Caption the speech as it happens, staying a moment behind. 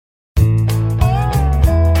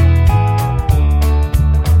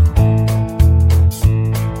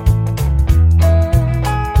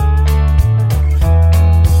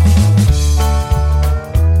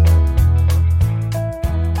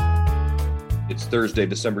It's Thursday,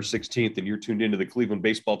 December 16th, and you're tuned into the Cleveland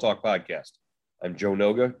Baseball Talk podcast. I'm Joe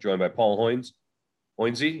Noga, joined by Paul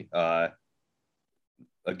Hoynesy.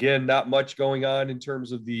 Again, not much going on in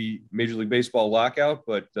terms of the Major League Baseball lockout,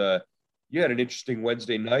 but you had an interesting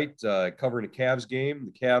Wednesday night covering a Cavs game.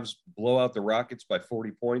 The Cavs blow out the Rockets by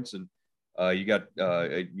 40 points, and you got,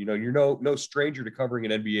 you're no stranger to covering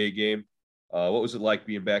an NBA game. What was it like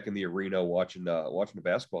being back in the arena watching a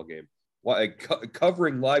basketball game?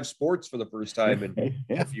 Covering live sports for the first time in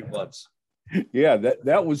a few months. Yeah,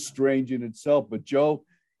 that was strange in itself. But Joe,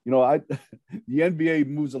 the NBA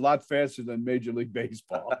moves a lot faster than Major League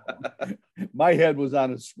Baseball. My head was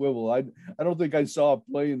on a swivel. I don't think I saw a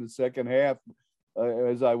play in the second half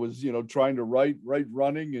as I was, trying to write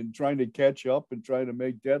running and trying to catch up and trying to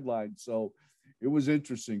make deadlines. So it was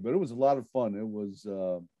interesting, but it was a lot of fun. It was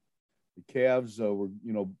the Cavs were,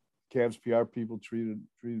 Cavs PR people treated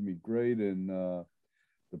me great, and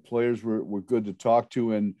the players were good to talk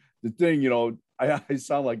to. And the thing, I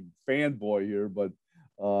sound like fanboy here, but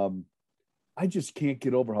I just can't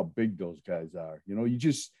get over how big those guys are.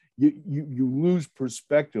 You lose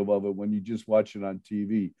perspective of it when you just watch it on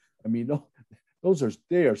TV. I mean,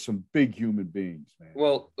 they are some big human beings, man.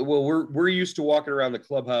 Well, we're used to walking around the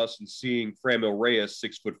clubhouse and seeing Franmil Reyes,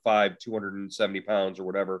 6'5", 270 pounds or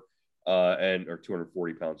whatever. Or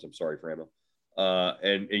 240 pounds. I'm sorry, Franmil.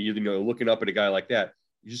 And looking up at a guy like that,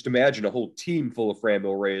 you just imagine a whole team full of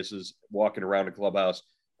Franmil Reyes walking around a clubhouse,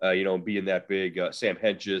 being that big. Sam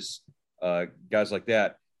Hentges, guys like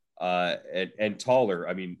that, and taller.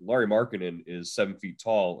 I mean, Larry Markkinen is 7 feet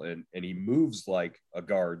tall, and he moves like a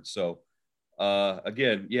guard. So,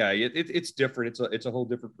 again, yeah, it's different. It's a whole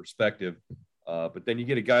different perspective. But then you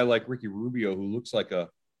get a guy like Ricky Rubio who looks like a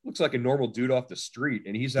normal dude off the street,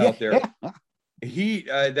 and he's out there. He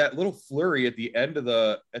that little flurry at the end of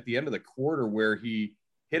the quarter where he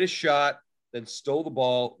hit a shot, then stole the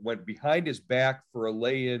ball, went behind his back for a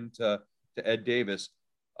lay-in to Ed Davis.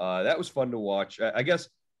 That was fun to watch. I guess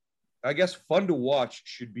fun to watch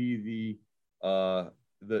should be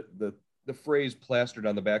the phrase plastered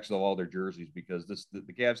on the backs of all their jerseys, because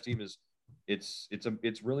the Cavs team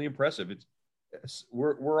it's really impressive.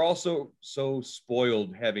 We're also so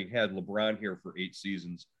spoiled having had LeBron here for 8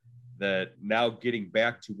 seasons that now getting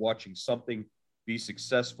back to watching something be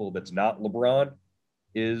successful that's not LeBron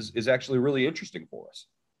is actually really interesting for us.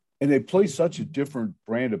 And they play such a different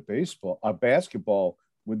brand of basketball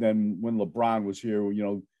when LeBron was here,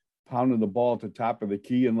 pounding the ball at the top of the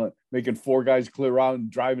key and making 4 guys clear out and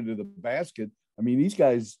driving to the basket. I mean, these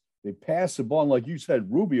guys, they pass the ball. And like you said,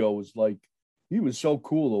 Rubio was he was so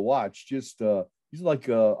cool to watch. Just he's like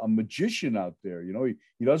a magician out there.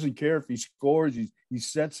 He doesn't care if he scores. He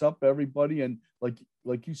sets up everybody. And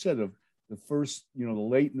like you said, the first, the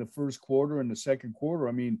late in the first quarter and the second quarter,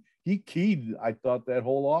 I mean, he keyed, I thought, that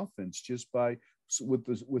whole offense just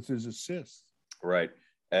with his assists. Right.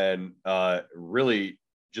 And really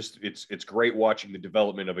just it's great watching the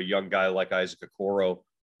development of a young guy like Isaac Okoro,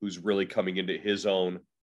 who's really coming into his own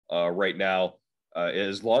right now.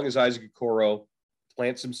 As long as Isaac Okoro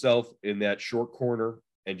plants himself in that short corner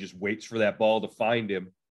and just waits for that ball to find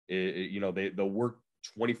him, they'll work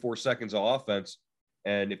 24 seconds of offense.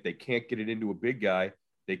 And if they can't get it into a big guy,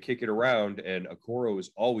 they kick it around, and Okoro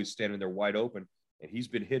is always standing there wide open. And he's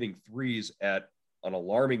been hitting threes at an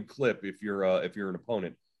alarming clip. If you're an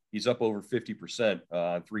opponent, he's up over 50%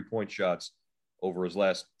 on 3-point shots over his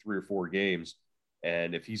last 3 or 4 games.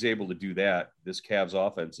 And if he's able to do that, this Cavs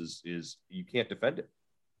offense is you can't defend it.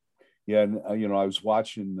 Yeah, and I was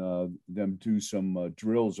watching them do some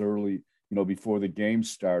drills early, before the game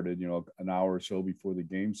started, an hour or so before the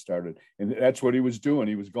game started, and that's what he was doing.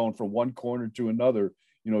 He was going from one corner to another,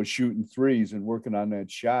 shooting threes and working on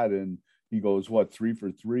that shot. And he goes, 3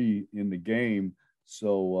 for 3 in the game.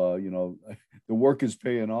 So the work is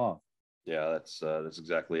paying off. Yeah, that's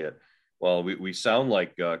exactly it. Well, we sound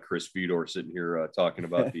like Chris Fedor sitting here talking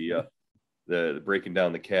about the breaking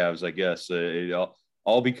down the Cavs, I guess.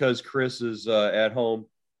 All because Chris is at home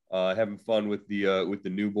having fun with the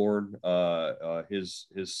newborn, his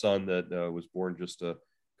son that was born just a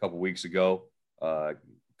couple weeks ago. A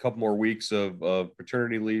couple more weeks of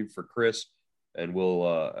paternity leave for Chris, and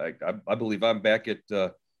I believe I'm back at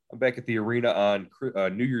the arena on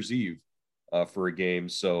New Year's Eve for a game,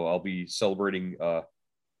 so I'll be celebrating.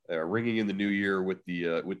 Ringing in the new year with the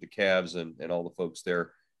Cavs and all the folks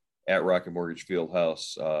there at Rocket Mortgage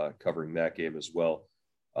Fieldhouse covering that game as well.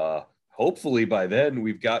 Hopefully by then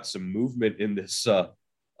we've got some movement in this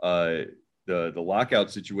the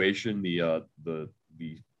lockout situation, the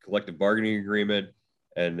collective bargaining agreement,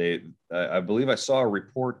 and I believe I saw a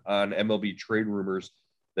report on MLB Trade Rumors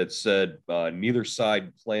that said neither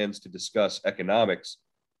side plans to discuss economics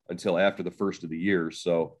until after the first of the year.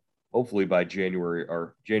 So hopefully by January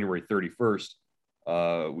 31st,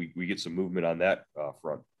 we get some movement on that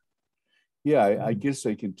front. Yeah, I guess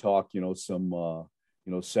they can talk, some,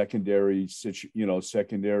 secondary,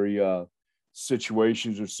 secondary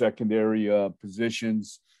situations or secondary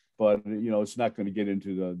positions, but it's not going to get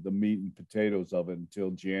into the meat and potatoes of it until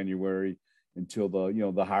January, until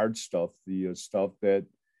the hard stuff, the stuff that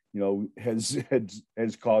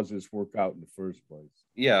has caused this workout in the first place.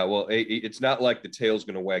 Yeah, well, it's not like the tail's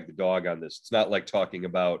going to wag the dog on this. It's not like talking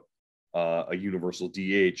about a universal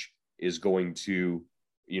DH is going to,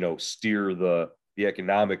 steer the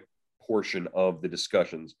economic portion of the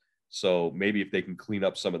discussions. So maybe if they can clean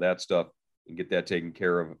up some of that stuff and get that taken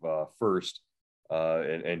care of first,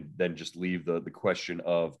 and then just leave the question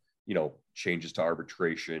of, changes to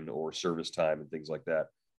arbitration or service time and things like that.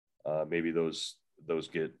 Maybe those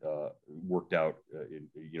get worked out, a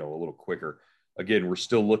little quicker. Again, we're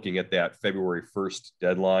still looking at that February 1st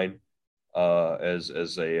deadline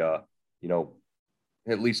as a,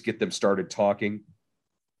 at least get them started talking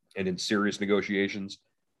and in serious negotiations,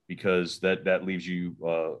 because that leaves you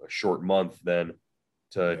a short month then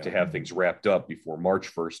to have things wrapped up before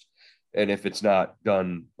March 1st. And if it's not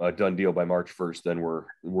a done deal by March 1st, then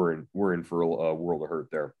we're in for a world of hurt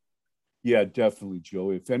there. Yeah, definitely,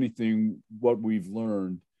 Joe. If anything, what we've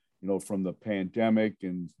learned, from the pandemic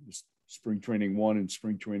and spring training 1 and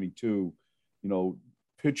spring training 2,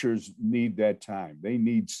 pitchers need that time. They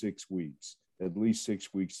need 6 weeks, at least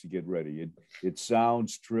 6 weeks to get ready. It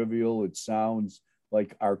sounds trivial. It sounds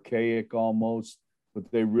like archaic almost,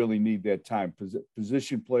 but they really need that time.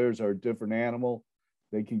 Position players are a different animal.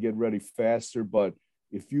 They can get ready faster, but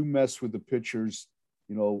if you mess with the pitchers,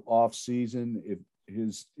 off season, if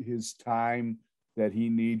his time that he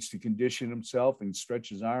needs to condition himself and stretch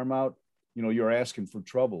his arm out, you're asking for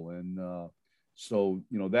trouble. And so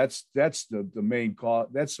that's the main cause.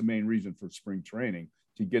 That's the main reason for spring training,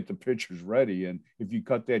 to get the pitchers ready. And if you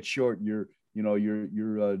cut that short, you're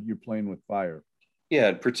playing with fire. Yeah,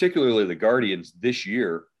 and particularly the Guardians this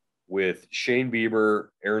year with Shane Bieber,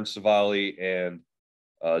 Aaron Savali, and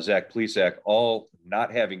Zach Plesac all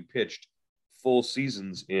not having pitched full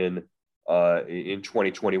seasons in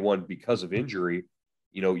 2021 because of injury.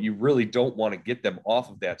 You really don't want to get them off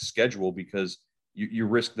of that schedule, because you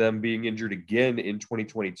risk them being injured again in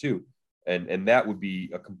 2022. And that would be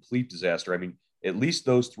a complete disaster. I mean, at least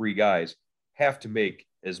those 3 guys have to make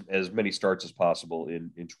as many starts as possible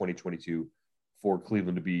in 2022 for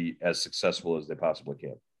Cleveland to be as successful as they possibly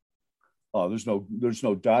can. Oh, there's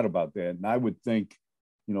no doubt about that. And I would think,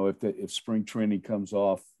 if spring training comes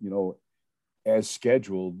off, as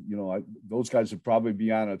scheduled, those guys would probably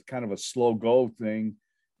be on a kind of a slow go thing,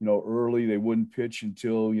 early. They wouldn't pitch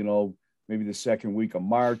until, maybe the second week of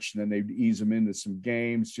March, and then they'd ease them into some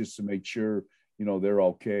games just to make sure, they're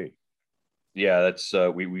okay. Yeah, that's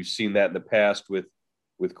we've seen that in the past with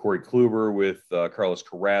Corey Kluber, with Carlos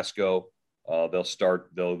Carrasco.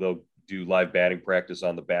 They'll do live batting practice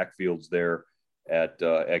on the backfields there at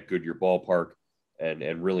Goodyear Ballpark,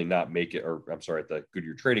 and really not make it, or I'm sorry, at the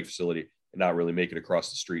Goodyear training facility, and not really make it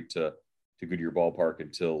across the street to Goodyear Ballpark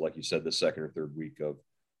until, like you said, the second or third week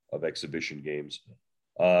of exhibition games.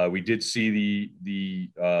 We did see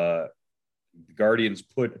the Guardians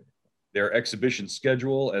put their exhibition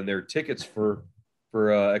schedule and their tickets for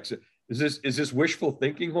is this wishful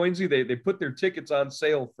thinking, Hoinsey? They put their tickets on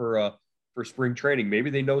sale for spring training.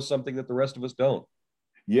 Maybe they know something that the rest of us don't.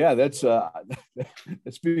 Yeah, that's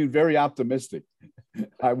being very optimistic.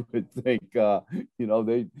 I would think,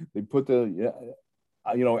 they put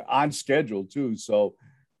on schedule too. So,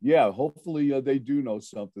 yeah, hopefully they do know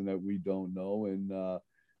something that we don't know, and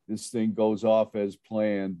this thing goes off as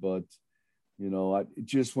planned. But,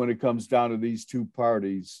 just when it comes down to these two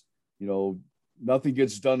parties, nothing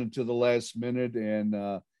gets done until the last minute,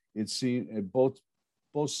 and both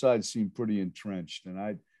sides seem pretty entrenched. And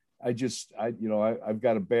I've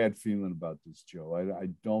got a bad feeling about this, Joe. I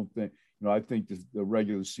don't think, I think the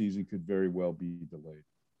regular season could very well be delayed.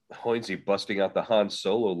 Hoinsey busting out the Han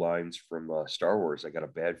Solo lines from Star Wars. I got a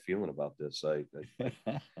bad feeling about this. I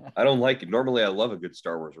don't like it. Normally, I love a good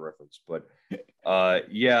Star Wars reference, but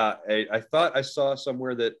I thought I saw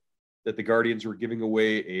somewhere that the Guardians were giving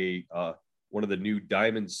away one of the new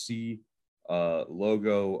Diamond C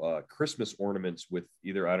logo Christmas ornaments with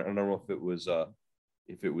either, I don't know if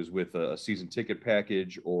it was with a season ticket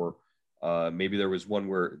package, or maybe there was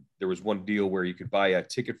one deal where you could buy a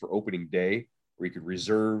ticket for opening day, where you could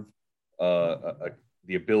reserve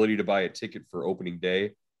the ability to buy a ticket for opening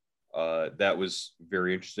day. That was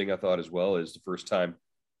very interesting, I thought, as well. As the first time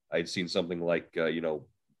I'd seen something like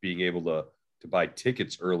being able to buy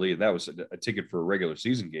tickets early, and that was a ticket for a regular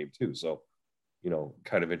season game too. So,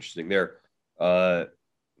 kind of interesting there.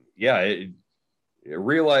 Yeah,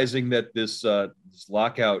 realizing that this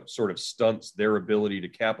lockout sort of stunts their ability to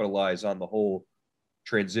capitalize on the whole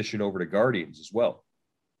transition over to Guardians as well.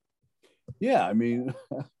 Yeah, I mean,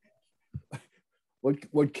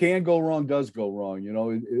 what can go wrong does go wrong.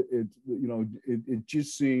 It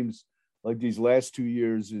just seems like these last 2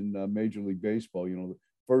 years in Major League Baseball.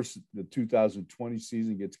 First the 2020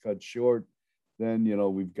 season gets cut short. Then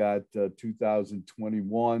we've got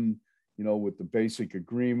 2021. With the basic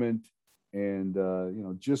agreement, and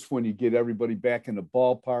just when you get everybody back in the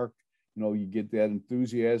ballpark, you get that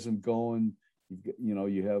enthusiasm going.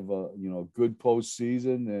 You have a good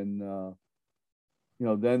postseason, and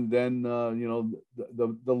then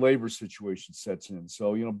the labor situation sets in.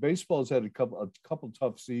 So baseball's had a couple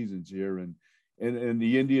tough seasons here, and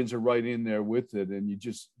the Indians are right in there with it. And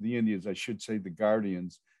the Indians, I should say, the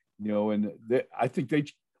Guardians, and I think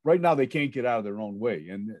right now they can't get out of their own way,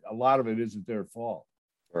 and a lot of it isn't their fault.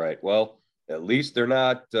 All right. Well, at least they're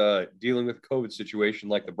not dealing with a COVID situation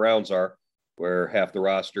like the Browns are, where half the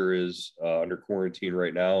roster is under quarantine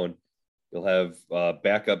right now, and you'll have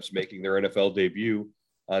backups making their NFL debut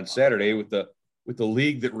on Saturday with the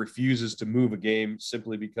league that refuses to move a game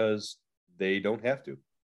simply because they don't have to.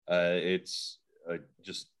 It's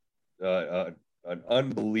just an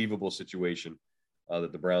unbelievable situation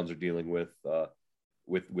that the Browns are dealing with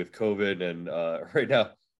COVID, and right now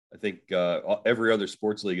I think every other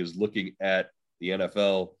sports league is looking at the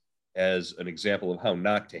NFL as an example of how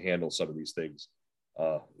not to handle some of these things.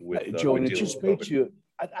 Joe, and it just makes you.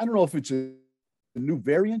 I don't know if it's a new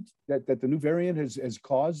variant that the new variant has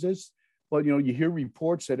caused this, but you hear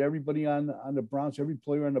reports that everybody on the Browns, every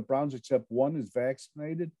player on the Browns except one is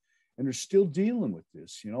vaccinated, and they're still dealing with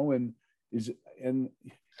this.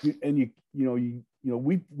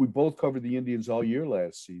 We both covered the Indians all year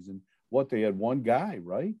last season. They had one guy,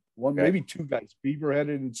 right? Maybe two guys. Bieber had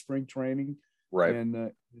it in spring training, right?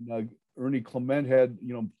 And Ernie Clement had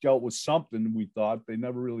dealt with something. We thought they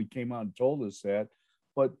never really came out and told us that,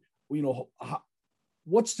 but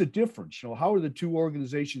what's the difference? How are the two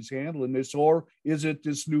organizations handling this, or is it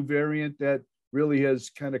this new variant that really has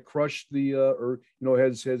kind of crushed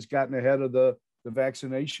has gotten ahead of the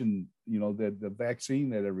vaccination, the vaccine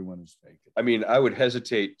that everyone is taking? I mean, I would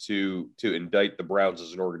hesitate to indict the Browns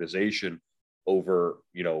as an organization over,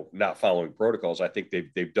 not following protocols. I think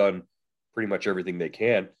they've done pretty much everything they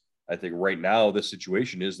can. I think right now the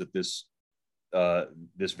situation is that this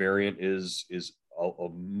variant is a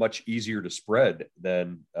much easier to spread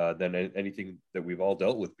than anything that we've all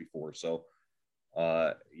dealt with before. So,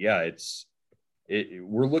 we're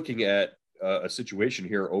looking at a situation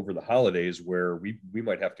here over the holidays where we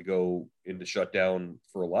might have to go into shutdown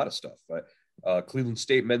for a lot of stuff. Cleveland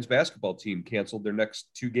State men's basketball team canceled their next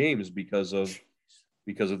 2 games because of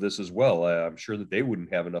this as well. I'm sure that they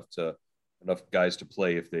wouldn't have enough guys to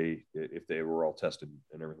play if they were all tested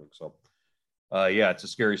and everything. So, it's a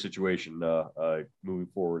scary situation moving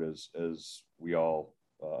forward as we all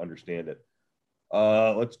understand it.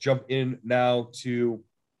 Let's jump in now to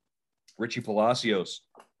Richie Palacios,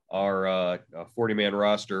 our 40-man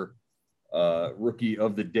roster rookie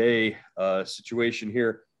of the day situation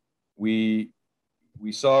here. We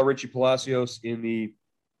saw Richie Palacios in the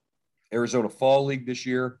Arizona Fall League this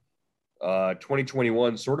year.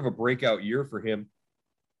 2021, sort of a breakout year for him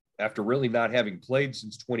after really not having played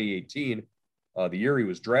since 2018, the year he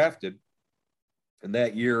was drafted. And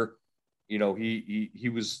that year,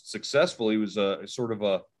 he was successful. He was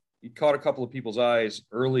he caught a couple of people's eyes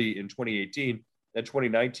early in 2018. Then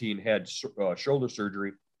 2019 had shoulder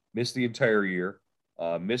surgery, missed the entire year,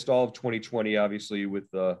 missed all of 2020, obviously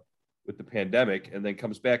with the pandemic, and then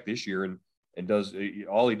comes back this year and does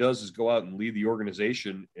all he does is go out and lead the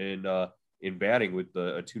organization in batting with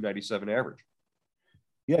a 297 average.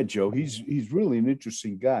 Yeah, Joe, he's really an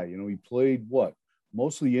interesting guy. He played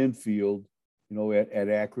mostly infield, at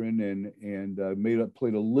Akron, and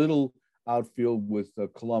played a little outfield with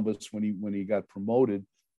Columbus when he got promoted.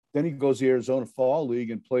 Then he goes to the Arizona Fall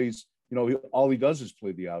League and plays. All he does is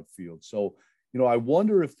play the outfield. So, I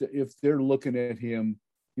wonder if they're looking at him.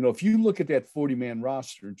 If you look at that 40-man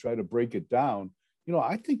roster and try to break it down,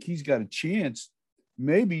 I think he's got a chance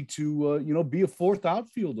maybe to, be a fourth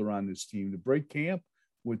outfielder on this team, to break camp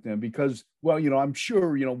with them, because, I'm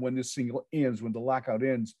sure, when this thing ends, when the lockout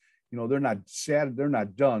ends, they're not sad, they're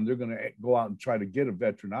not done. They're going to go out and try to get a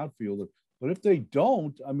veteran outfielder. But if they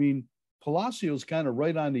don't, I mean, Palacios kind of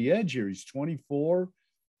right on the edge here. He's 24.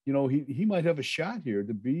 He might have a shot here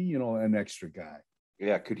to be, an extra guy.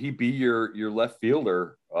 Yeah, could he be your left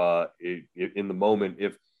fielder in the moment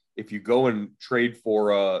if you go and trade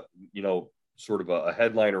for sort of a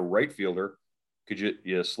headliner right fielder? Could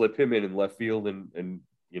you slip him in left field and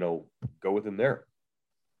go with him there?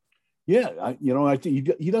 Yeah, I think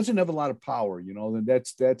he doesn't have a lot of power, and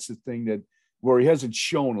that's the thing that where he hasn't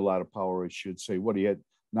shown a lot of power, I should say. What he had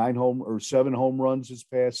 7 home runs this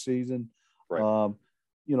past season, Right.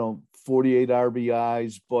 48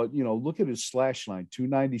 RBIs, but look at his slash line,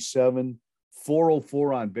 297,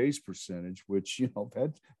 404 on base percentage, which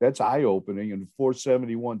that's eye opening, and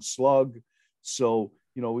 471 slug. So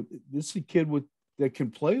this is a kid that can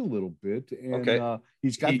play a little bit, and Okay.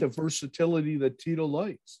 he's got the versatility that Tito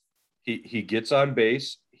likes. He gets on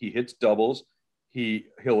base. He hits doubles.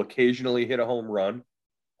 He'll occasionally hit a home run.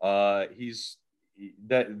 The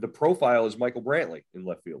profile is Michael Brantley in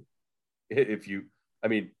left field. If you, I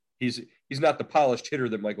mean, he's not the polished hitter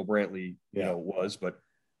that Michael Brantley was, but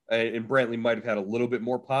and Brantley might have had a little bit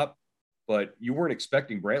more pop, but you weren't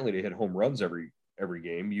expecting Brantley to hit home runs every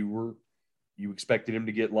game. You expected him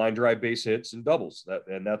to get line drive base hits and doubles.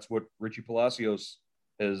 That's what Richie Palacios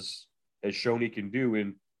has shown he can do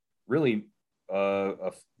in really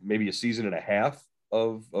maybe a season and a half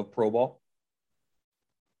of pro ball.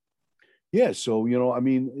 Yeah, so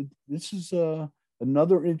this is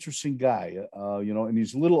another interesting guy, and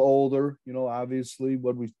he's a little older, obviously.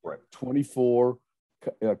 24,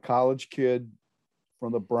 a college kid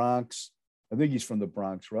from the Bronx. I think he's from the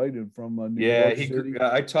Bronx, right? And from New York City.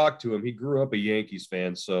 I talked to him. He grew up a Yankees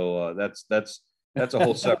fan, so that's a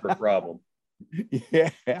whole separate problem.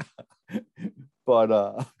 Yeah,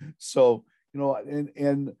 but so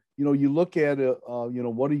and you look at it,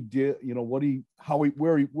 what he did,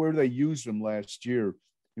 where they used him last year.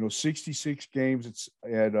 66 games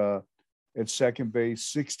at second base,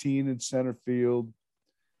 16 in center field,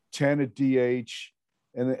 10 at DH,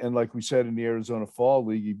 and like we said in the Arizona Fall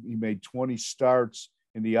League, he made 20 starts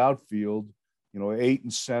in the outfield, 8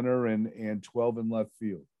 in center and 12 in left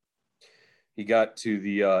field. He got to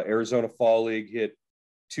the Arizona Fall League, hit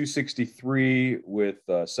 263 with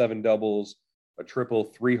 7 doubles, a triple,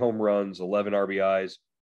 3 home runs, 11 RBIs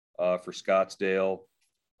for Scottsdale.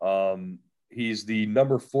 He's the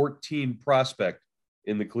number 14 prospect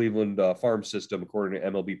in the Cleveland farm system, according to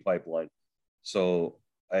MLB Pipeline. So,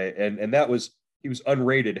 he was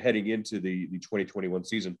unrated heading into the 2021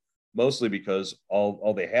 season, mostly because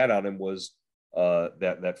all they had on him was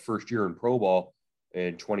that first year in pro ball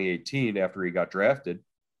in 2018 after he got drafted,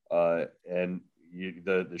 and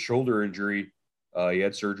the shoulder injury, he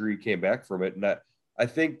had surgery, came back from it, and I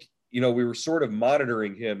think we were sort of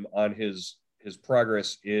monitoring him on his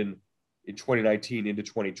progress in 2019 into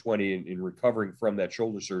 2020 in recovering from that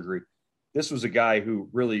shoulder surgery. This was a guy who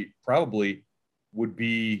really probably we'd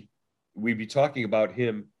be talking about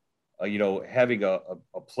him, having a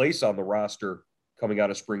place on the roster coming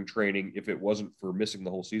out of spring training if it wasn't for missing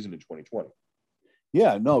the whole season in 2020.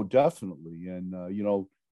 Yeah, no, definitely. And,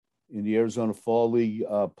 in the Arizona Fall League,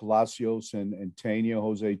 Palacios and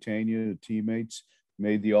Jose Tena, the teammates,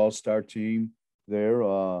 made the all-star team there.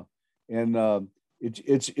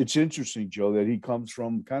 It's interesting, Joe, that he comes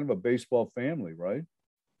from kind of a baseball family, right?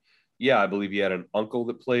 Yeah, I believe he had an uncle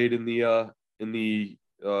that played in the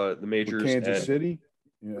majors. For Kansas City.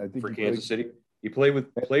 Yeah, I think for Kansas City. He played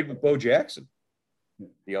with Bo Jackson.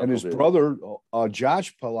 And his brother,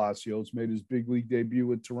 Josh Palacios, made his big league debut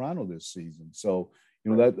with Toronto this season. So,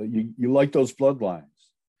 that you like those bloodlines.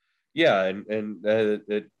 Yeah, and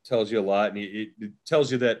it tells you a lot. And it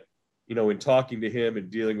tells you that, in talking to him and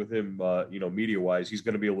dealing with him, media-wise, he's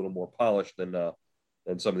going to be a little more polished than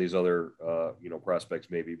some of these other, prospects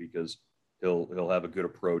maybe, because he'll have a good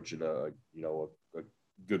approach and a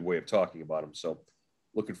good way of talking about him. So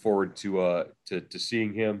looking forward to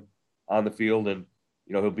seeing him on the field, and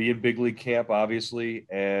he'll be in big league camp obviously,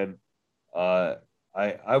 and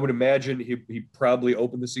I would imagine he probably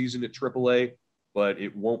opened the season at AAA, but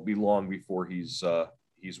it won't be long before he's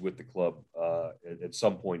with the club at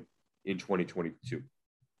some point in 2022.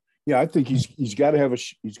 Yeah, I think he's got to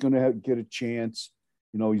he's going to get a chance.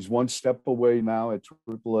 He's one step away now at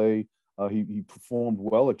AAA. He performed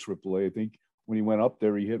well at AAA. I think when he went up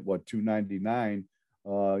there, he hit 299.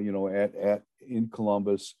 At in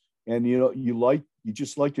Columbus, and you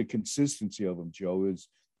just like the consistency of him, Joe.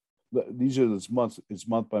 These are his month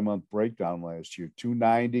by month breakdown last year: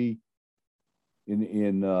 290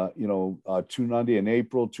 in 290 in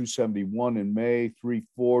April, 271 in May,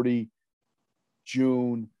 340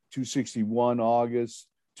 June, 261 August,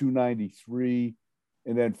 293,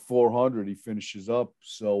 and then 400 he finishes up.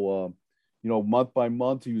 So month by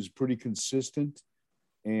month he was pretty consistent.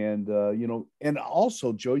 And, and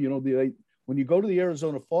also, Joe, when you go to the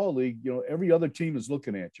Arizona Fall League, every other team is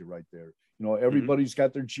looking at you right there. Everybody's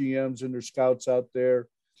got their GMs and their scouts out there.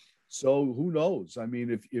 So who knows? I mean,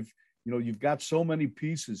 if you've got so many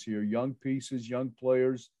pieces here, young pieces, young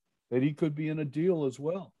players, that he could be in a deal as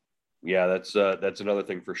well. Yeah, that's another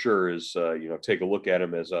thing for sure is, take a look at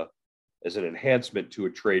him as an enhancement to a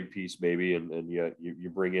trade piece maybe, and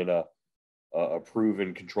you bring in a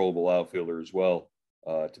proven controllable outfielder as well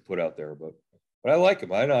to put out there. But I like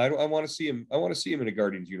him. I know I want to see him. I want to see him in a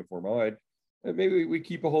Guardians uniform. Maybe we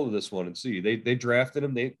keep a hold of this one and see. They drafted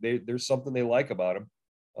him. There's something they like about him.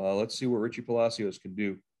 Let's see what Richie Palacios can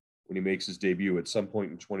do when he makes his debut at some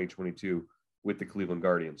point in 2022 with the Cleveland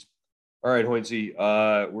Guardians. All right, Hoynesy,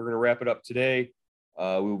 we're going to wrap it up today.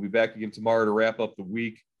 We will be back again tomorrow to wrap up the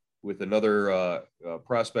week with another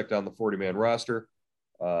prospect on the 40-man roster.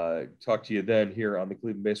 Talk to you then here on the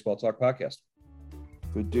Cleveland Baseball Talk podcast.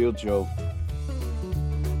 Good deal, Joe.